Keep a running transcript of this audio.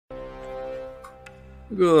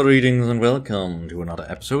Greetings and welcome to another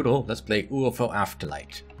episode of Let's Play UFO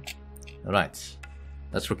Afterlight. Alright,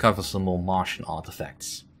 let's recover some more Martian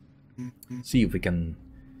artifacts. See if we can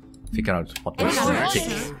figure out what those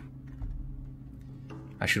things.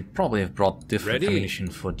 I should probably have brought different ammunition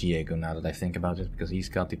for Diego now that I think about it, because he's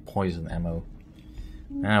got the poison ammo.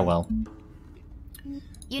 Ah well.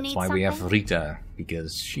 That's why we have Rita,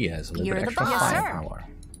 because she has a little bit extra firepower.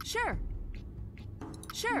 Sure.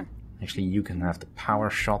 Sure. Actually, you can have the power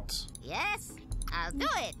shot. Yes, I'll do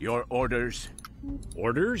it. Your orders.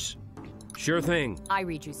 Orders? Sure thing. I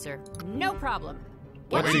read you, sir. No problem.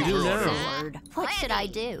 What do you do now? What should I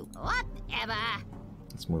do? Whatever.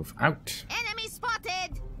 Let's move out. Enemy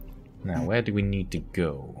spotted. Now, where do we need to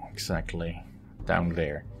go exactly? Down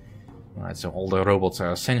there. Alright, so all the robots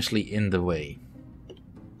are essentially in the way.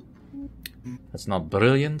 That's not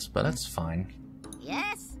brilliant, but that's fine.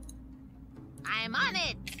 Yes, I'm on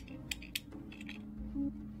it.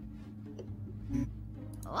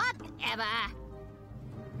 Whatever.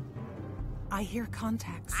 I hear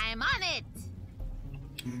contacts. I'm on it.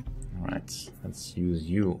 Alright, let's use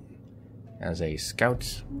you as a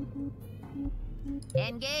scout.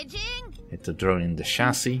 Engaging. Hit the drone in the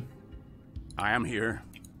chassis. I am here.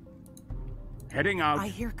 Heading out. I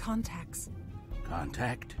hear contacts.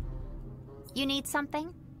 Contact. You need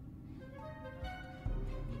something?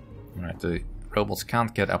 Alright, the robots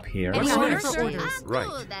can't get up here. Any orders for orders?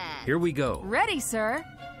 Right. Here we go. Ready, sir.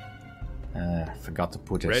 Forgot to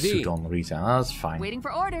put a suit on Rita. That's fine. Waiting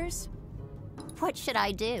for orders. What should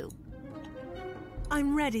I do?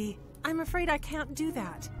 I'm ready. I'm afraid I can't do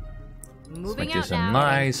that. Moving Like out there's now. a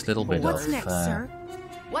nice little bit What's of next, sir?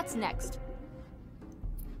 What's next?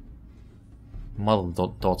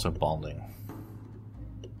 mother-daughter bonding.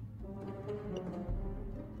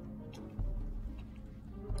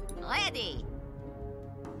 Ready.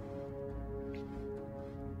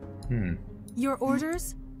 Your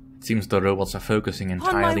orders? It seems the robots are focusing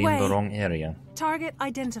entirely in the wrong area. Target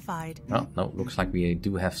identified. Oh, no, looks like we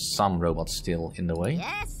do have some robots still in the way.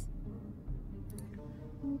 Yes.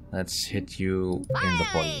 Let's hit you in the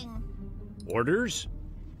body. Firing. Orders?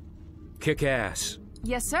 Kick ass.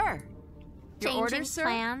 Yes, sir. Your Changing orders, sir?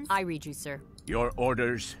 plans. I read you, sir. Your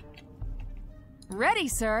orders. Ready,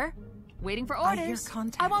 sir. Waiting for I hear orders.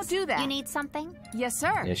 contacts. I won't do that. You need something? Yes,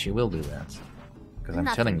 sir. Yes, you will do that. Because I'm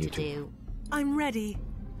Nothing telling you to to. do. I'm ready.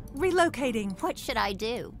 Relocating. What should I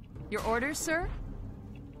do? Your orders, sir?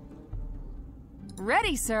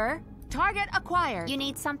 Ready, sir. Target acquired. You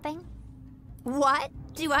need something? What?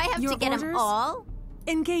 Do I have Your to get them orders? all?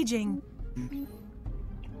 Engaging.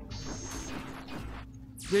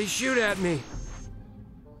 They shoot at me.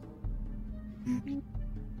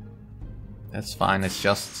 That's fine, it's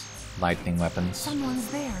just lightning weapons. Someone's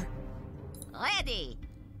there. Ready.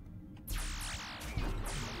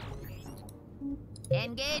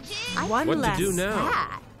 Engaging. One What less. to do now?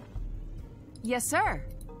 Ah, Yes, sir.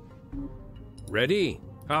 Ready?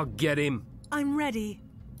 I'll get him. I'm ready.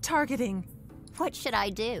 Targeting. what should I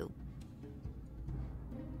do?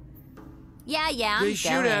 Yeah, I'm They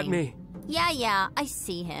shoot at going. me. Yeah, I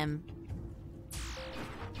see him.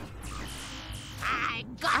 I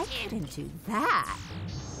got him. Couldn't do that.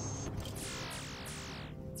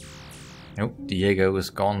 Nope, Diego is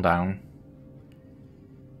gone down.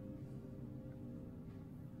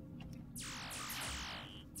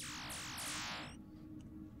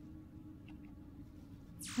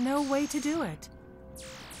 No way to do it.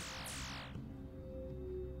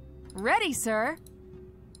 Ready, sir.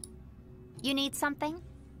 You need something?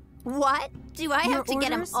 What? Do I Your have to get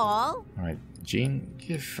them orders? all? Alright, Jean,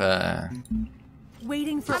 give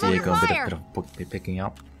Waiting for I'm on Diego a fire. bit of picking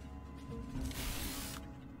up.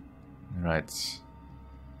 Right.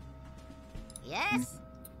 Yes.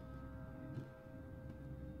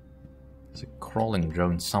 There's a crawling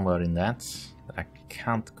drone somewhere in that I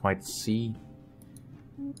can't quite see.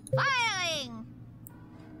 Firing.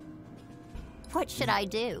 What should I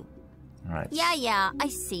do? Alright. Yeah, I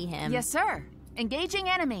see him. Yes, sir. Engaging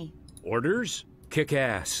enemy. Orders? Kick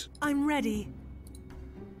ass. I'm ready.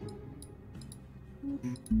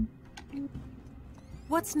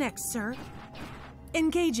 What's next, sir?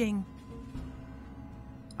 Engaging.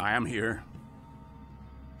 I am here.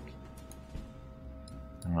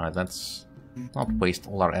 Alright, let's not waste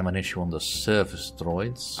all our ammunition on the surface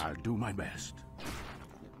droids. I'll do my best.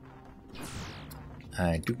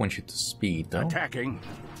 I do want you to speed though. Attacking.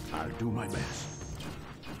 I'll do my best.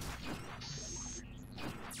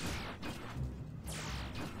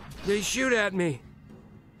 They shoot at me.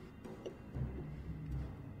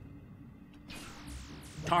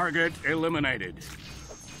 Target eliminated.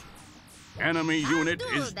 Enemy unit do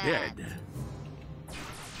is that. dead.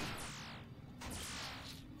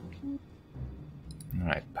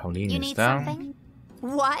 Alright, Pauline You is need down. something?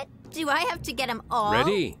 What? Do I have to get them all?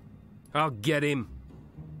 Ready? I'll get him.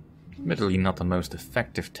 Admittedly not the most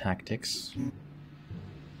effective tactics.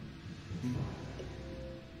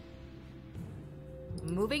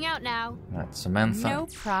 Moving out now. Right, Samantha. No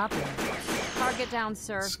problem. Target down,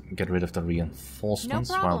 sir. Let's get rid of the reinforcements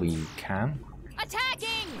No while problem. we can.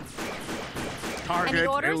 Attacking! Target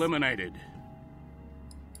orders? eliminated.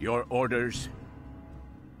 Your orders.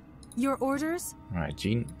 Your orders? Alright,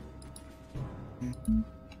 Jean.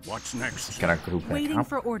 What's next? Get our group back Waiting up.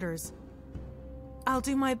 for orders. I'll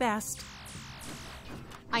do my best.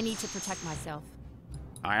 I need to protect myself.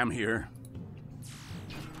 I am here.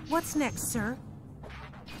 What's next, sir?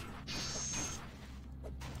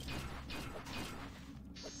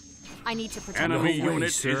 I need to protect Enemy myself. unit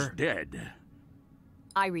is is dead.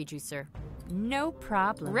 I read you, sir. No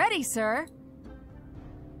problem. Ready, sir.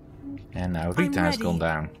 And now I'm Rita has ready. gone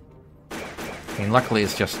down. I mean, luckily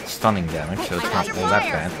it's just stunning damage, so it's I not got all your that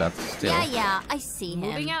fire. bad, but still. Yeah, I see him.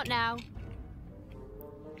 Moving out now.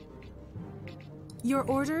 Your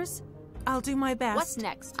orders? I'll do my best. What's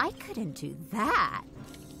next? I couldn't do that.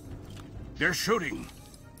 They're shooting.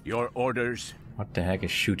 Your orders. What the heck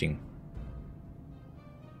is shooting?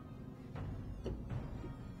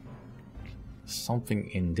 Something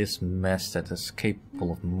in this mess that is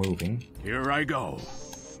capable of moving. Here I go.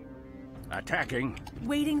 Attacking.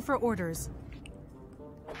 Waiting for orders.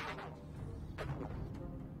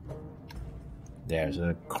 There's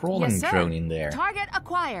a crawling Yes, sir. drone in there. Target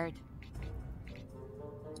acquired.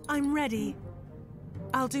 I'm ready.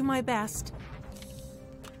 I'll do my best.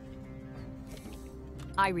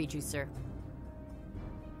 I read you, sir.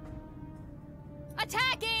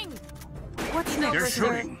 Attacking! What's They're next, sir?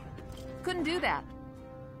 shooting. Couldn't do that.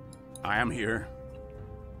 I am here.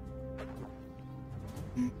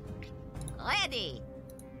 Ready.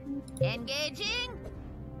 Engaging.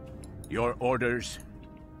 Your orders.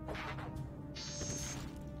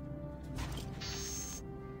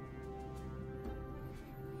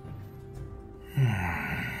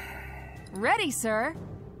 Ready, sir.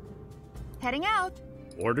 Heading out.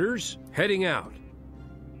 Orders? Heading out.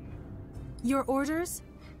 Your orders?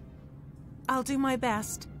 I'll do my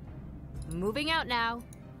best. Moving out now.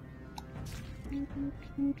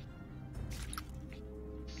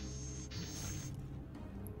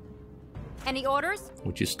 Any orders?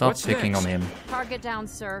 Would you stop What's picking next? on him? Target down,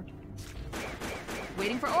 sir.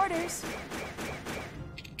 Waiting for orders.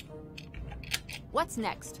 What's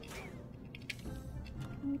next?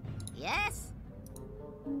 Yes.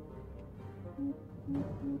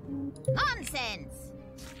 Nonsense.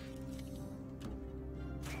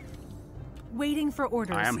 Waiting for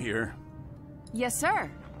orders. I am here. Yes, sir.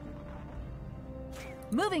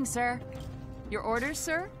 Moving, sir. Your orders,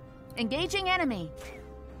 sir? Engaging enemy.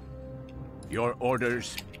 Your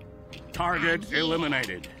orders. Target here.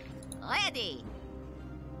 eliminated. Ready.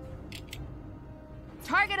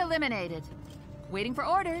 Target eliminated. Waiting for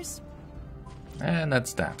orders. And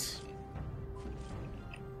that's that.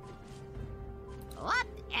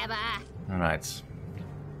 Whatever. Alright.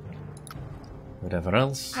 Whatever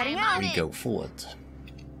else, Heading I'm out. on we it. go forward.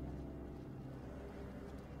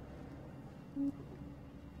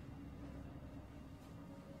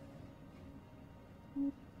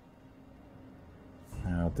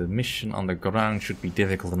 Now, the mission on the ground should be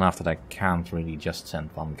difficult enough that I can't really just send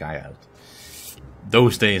one guy out.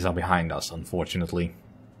 Those days are behind us, unfortunately.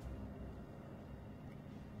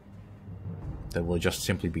 There will just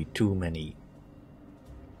simply be too many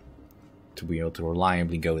to be able to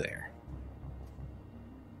reliably go there.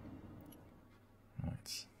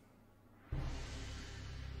 Right.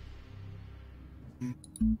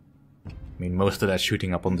 I mean, most of that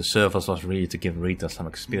shooting up on the surface was really to give Rita some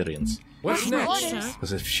experience. What's next?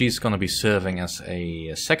 Because if she's gonna be serving as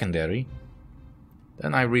a secondary,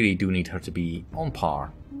 then I really do need her to be on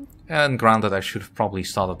par. And granted, I should have probably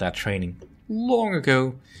started that training long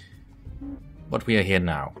ago, but we are here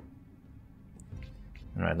now.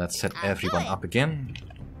 Alright, let's set everyone up again.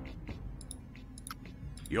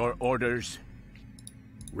 Your orders.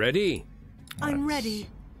 Ready. I'm Right. ready.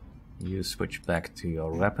 You switch back to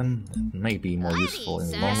your weapon. It may be more Ready, useful in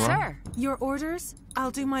the sir. long run. Sir. Your orders? I'll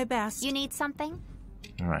do my best. You need something?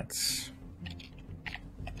 Alright.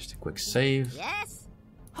 Just a quick save. Yes.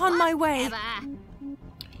 On my way. Whatever.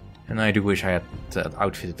 And I do wish I had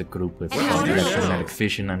outfitted the group with And now- electromagnetic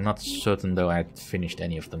vision. I'm not certain though I had finished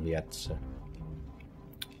any of them yet. So.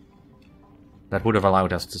 That would have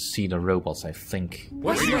allowed us to see the robots, I think.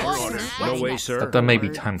 What's Your next? orders. No What's way, next? sir. But there may be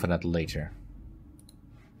time for that later.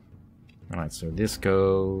 Alright, so this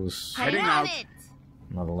goes Heading I'm on out. it.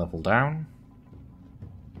 another level down.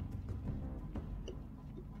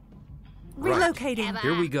 Relocating.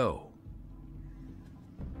 Here we go.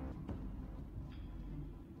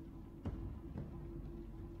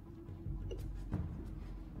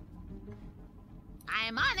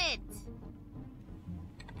 I'm on it.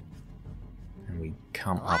 And we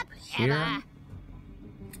come up here.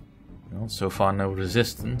 Well, so far no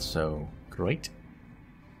resistance, so great.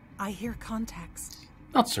 I hear context.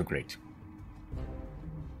 Not so great.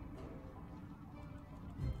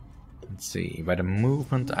 Let's see, by the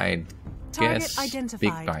movement I Target guess identified.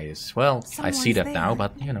 Big Guy is... Well, I see Someone's that now, there.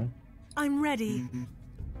 but you know. I'm ready.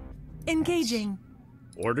 Engaging.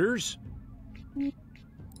 Orders?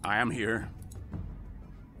 I am here.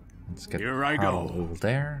 Let's get Here I Carl go. over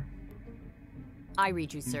there. I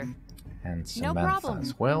read you, sir. And No Samantha problem.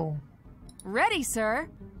 as well. Ready, sir.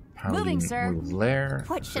 Pauline Moving, sir. move there.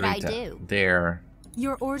 What should I Rita do? There.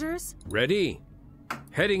 Your orders? Ready?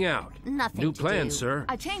 Heading out. Nothing New to plan, do. sir.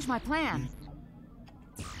 I changed my plan.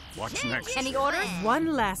 What's next? Any orders?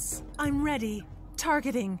 One less. I'm ready.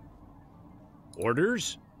 Targeting.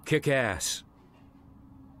 Orders? Kick ass.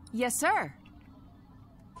 Yes, sir.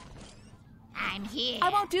 I'm here. I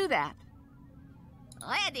won't do that.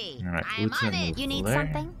 Ready. Alright, I'm Uta on it. move You need there.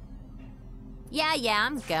 something? Yeah,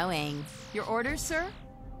 I'm going. Your orders, sir?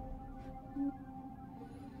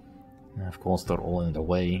 And of course, they're all in the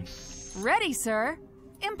way. Ready, sir.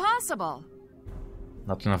 Impossible.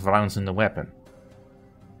 Not enough rounds in the weapon.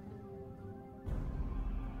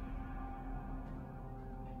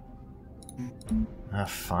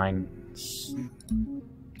 Fine.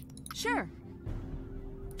 Sure.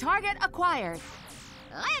 Target acquired.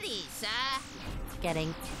 Ready, sir.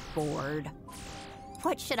 Getting bored.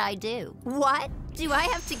 What should I do? What? Do I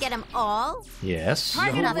have to get them all? Yes.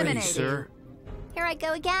 Target No way, eliminated. sir. Here I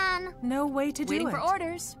go again. No way to Waiting do for it.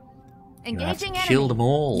 orders. You have to Engaging kill enemy. them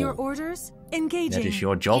all. Your orders? Engaging. That is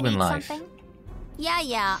your job You in need life. something?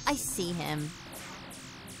 Yeah, I see him.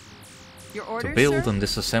 Your To orders, build sir? and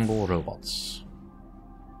disassemble robots.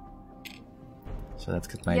 So let's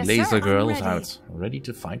get my Yes, sir, laser I'm girls ready. out. Ready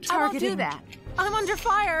to fight. I won't do Targeting. that. I'm under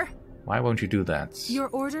fire. Why won't you do that? Your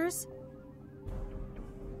orders?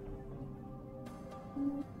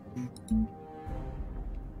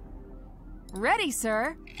 Ready,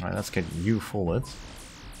 sir. Alright, let's get you forward.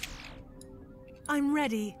 I'm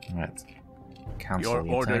ready. Alright. Cancel Your the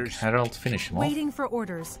attack. orders. Herald, finish him off. Waiting for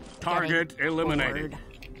orders. Target Getting eliminated.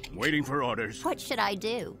 bored. Waiting for orders. What should I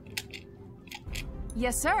do?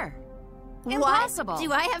 Yes, sir. Impossible. What?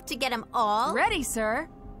 Do I have to get them all? Ready, sir.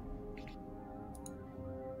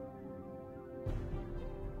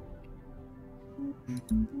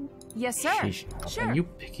 Yes, sir. Sheesh, Sure. Are you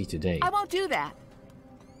picky today? I won't do that.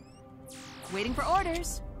 Waiting for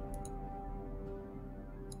orders.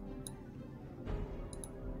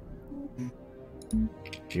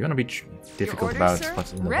 If you're gonna be difficult orders, about sir?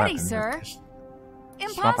 what's in the Ready, weapon, sir.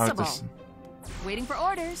 just swap out Impossible. this. Waiting for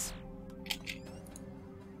orders.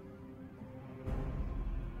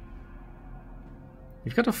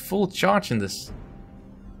 You've got a full charge in this.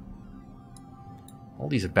 All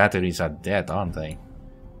these batteries are dead, aren't they?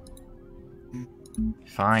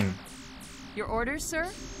 Fine. Your orders, sir?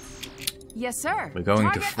 Yes, sir. We're going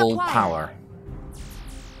Target to full acquired. power.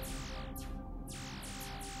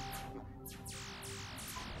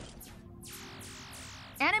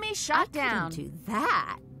 Enemy I shot down. couldn't do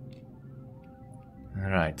that.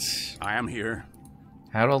 Alright. I am here.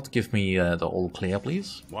 Harold, give me the all clear,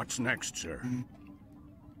 please. What's next, sir?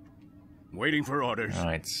 Waiting for orders.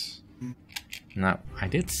 Alright. Now, I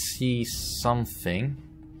did see something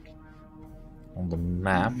on the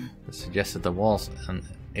map that suggested there was an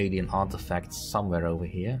alien artifact somewhere over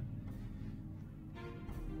here.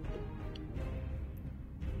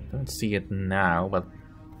 Don't see it now, but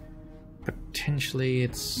potentially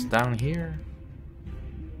it's down here.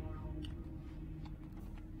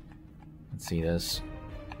 Let's see, there's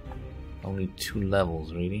only 2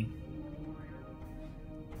 levels, really.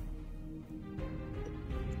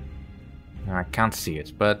 No, I can't see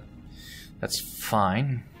it, but that's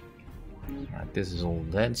fine. Alright, this is all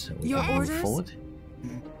dead, so we Your can move orders? forward.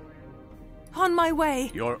 On my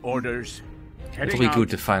way. Your orders. It'll Heading be out. good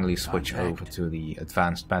to finally switch Contact. over to the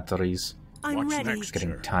advanced batteries. I'm What's ready. next? Getting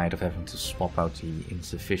Sure. tired of having to swap out the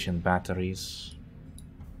insufficient batteries.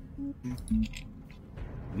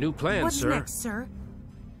 New plan, What's sir. next, sir?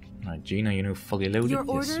 Alright, Gina, you know fully loaded? Your Yes,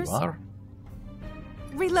 orders? you are.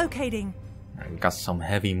 Relocating. Alright, we got some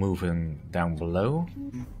heavy moving down below.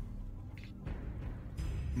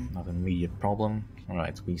 Not an immediate problem.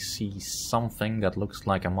 Alright, we see something that looks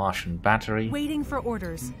like a Martian battery. Waiting for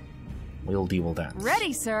orders. We'll deal with that.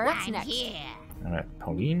 Ready, sir. What's next? Alright,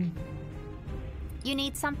 Pauline. You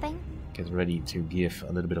need something? get ready to give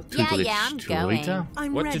a little bit of tutelage I'm to going. Rita.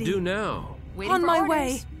 I'm What ready. to do now? Waiting On for my orders.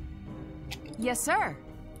 way. Yes, sir.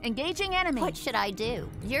 Engaging enemy. What should I do?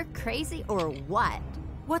 You're crazy or what?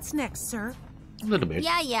 What's next, sir? A little bit.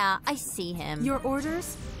 Yeah, I see him. Your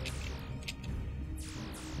orders?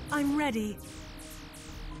 I'm ready.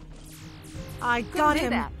 I got do him.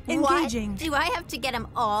 that. Engaging. What? Do I have to get them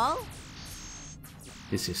all?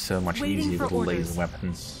 This is so much Waiting easier for with orders. laser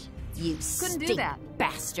weapons. You Couldn't do stink that.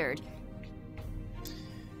 bastard.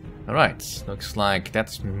 Alright, looks like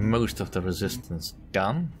that's most of the resistance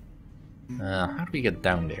done. How do we get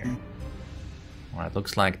down there? Alright,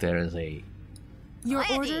 looks like there is a... Your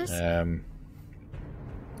orders?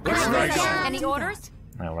 Where should I go? Any orders?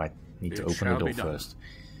 Alright, need to It open the shall door be done. first.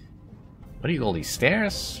 What do you call these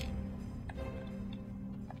stairs?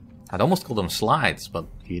 I'd almost call them slides, but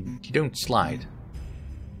you don't slide.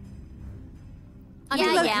 Yeah,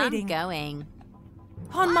 I'm Relocating. going.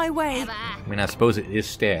 On my way. I mean, I suppose it is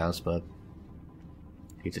stairs, but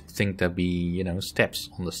you'd think there'd be, you know, steps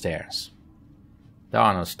on the stairs. There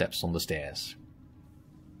are no steps on the stairs.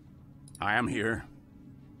 I am here.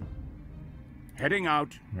 Heading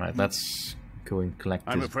out. Right, let's go and collect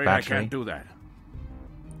I'm this afraid I battery. can't do that.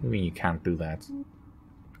 What do you mean you can't do that?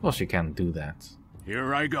 Of course you can't do that.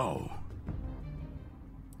 Here I go.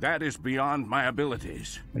 That is beyond my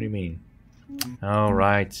abilities. What do you mean?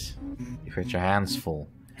 Alright. You've got your hands full.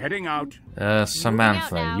 Heading out.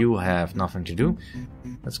 Samantha, now. you have nothing to do.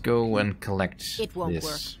 Let's go and collect It won't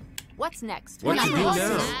this. What's next? What to do Yes.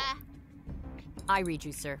 now? I read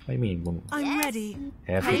you, sir. What do you mean? Well, I'm ready.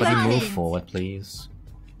 everybody move Reloading. forward, please.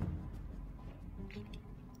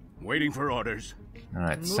 Waiting for orders.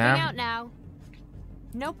 Alright, Moving Sam, out now.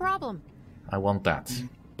 No problem. I want that.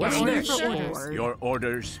 What's Waiting next? for orders. Your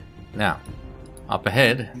orders. Now, up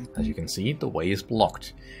ahead, as you can see, the way is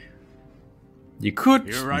blocked. You could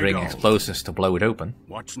Here I bring go. explosives to blow it open.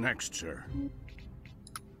 What's next, sir?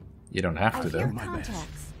 You don't have I to, hear though. my best.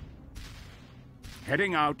 contacts.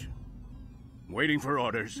 Heading out. Waiting for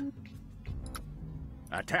orders.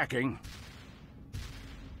 Attacking.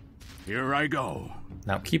 Here I go.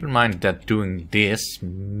 Now, keep in mind that doing this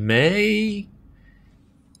may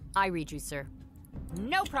I read you, sir.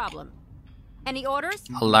 No problem. Any orders?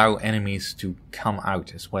 allow enemies to come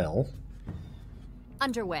out as well.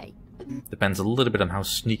 Underway. Depends a little bit on how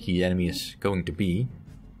sneaky the enemy is going to be.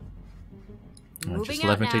 Moving Just out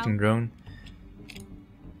levitating now. drone.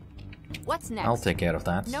 What's next? I'll take care of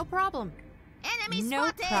that. No problem. Enemy No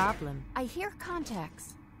spotted. problem. I hear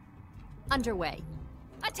contacts. Underway.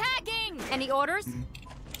 Attacking! Any orders?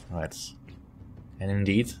 Right. And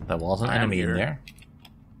indeed, there was an I am enemy in here. there.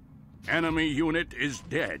 Enemy unit is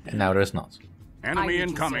dead. And now there's not. I Enemy read you,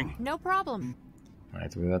 incoming. sir. No problem.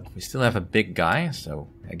 Right, we still have a big guy, so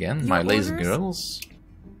again, my Your laser orders? girls.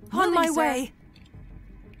 On Moving, my sir. way.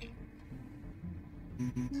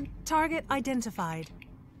 Target identified.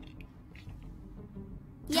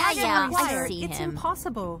 Yeah, Target I required. see It's him.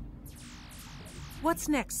 impossible. What's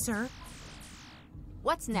next, sir?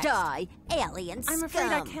 What's next? Die, alien I'm afraid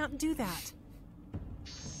I scum. can't do that.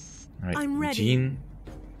 Right, I'm ready. Jean.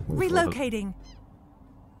 move over. Relocating.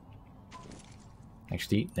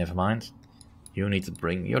 Actually, never mind. You need to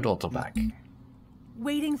bring your daughter back to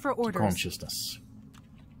Waiting for orders. consciousness.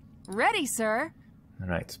 Ready, sir.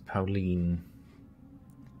 Right, Pauline.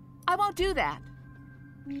 I won't do that.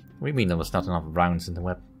 What do you mean there was not enough rounds in the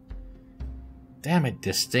weapon? Damn it,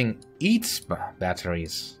 this thing eats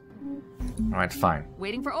batteries. Alright, fine.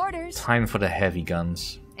 Waiting for orders. Time for the heavy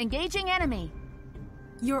guns. Engaging enemy.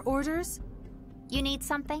 Your orders? You need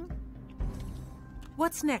something?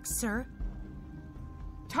 What's next, sir?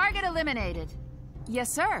 Target eliminated.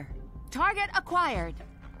 Yes, sir. Target acquired.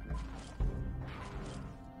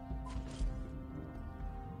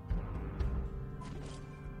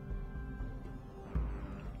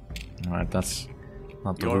 Alright, that's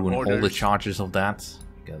not to Your ruin all the orders. charges of that,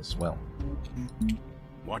 because, well,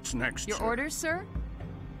 What's next, Your sir? orders, sir?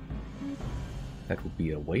 that would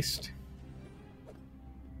be a waste.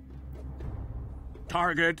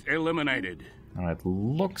 Target eliminated. Alright,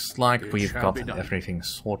 looks like It we've shall got be done. everything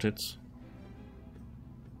sorted.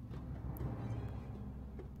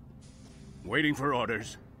 Waiting for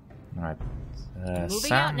orders. Alright. Moving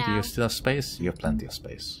Sam, out do you now. still have space? You have plenty of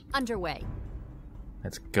space. Underway.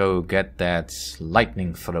 Let's go get that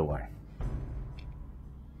lightning thrower.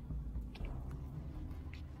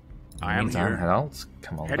 I am Meantime, here. Herald,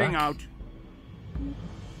 come on Heading back. out.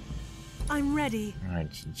 I'm ready.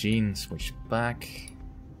 Alright, Jean, switch back.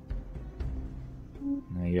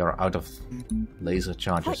 Now you're out of laser What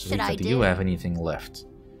charges. should Rita, I do you do? have anything left?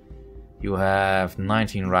 You have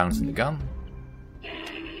 19 rounds in the gun.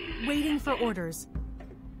 Waiting for orders.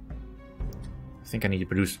 I think I need to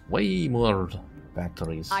produce way more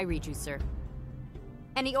batteries. I read you, sir.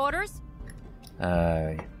 Any orders?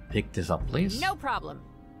 Pick this up, please. No problem.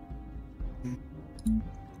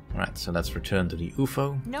 Alright, so let's return to the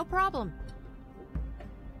UFO. No problem.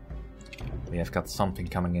 We have got something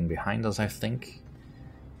coming in behind us, I think.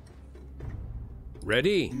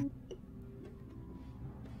 Ready?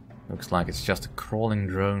 Looks like it's just a crawling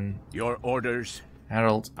drone. Your orders?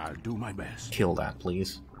 Harold, I'll do my best. kill that,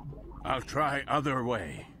 please. I'll try other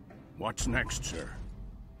way. What's next, sir?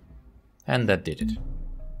 And that did it.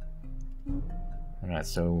 Alright,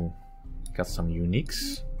 so got some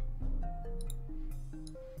uniques.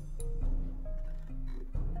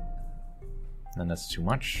 And that's too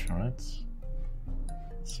much, alright.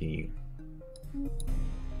 Let's see.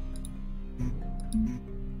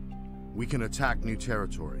 We can attack new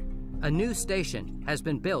territory. A new station has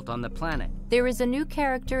been built on the planet. There is a new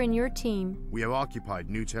character in your team. We have occupied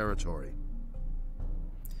new territory.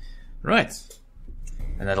 Right.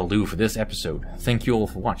 And that'll do for this episode. Thank you all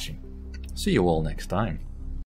for watching. See you all next time.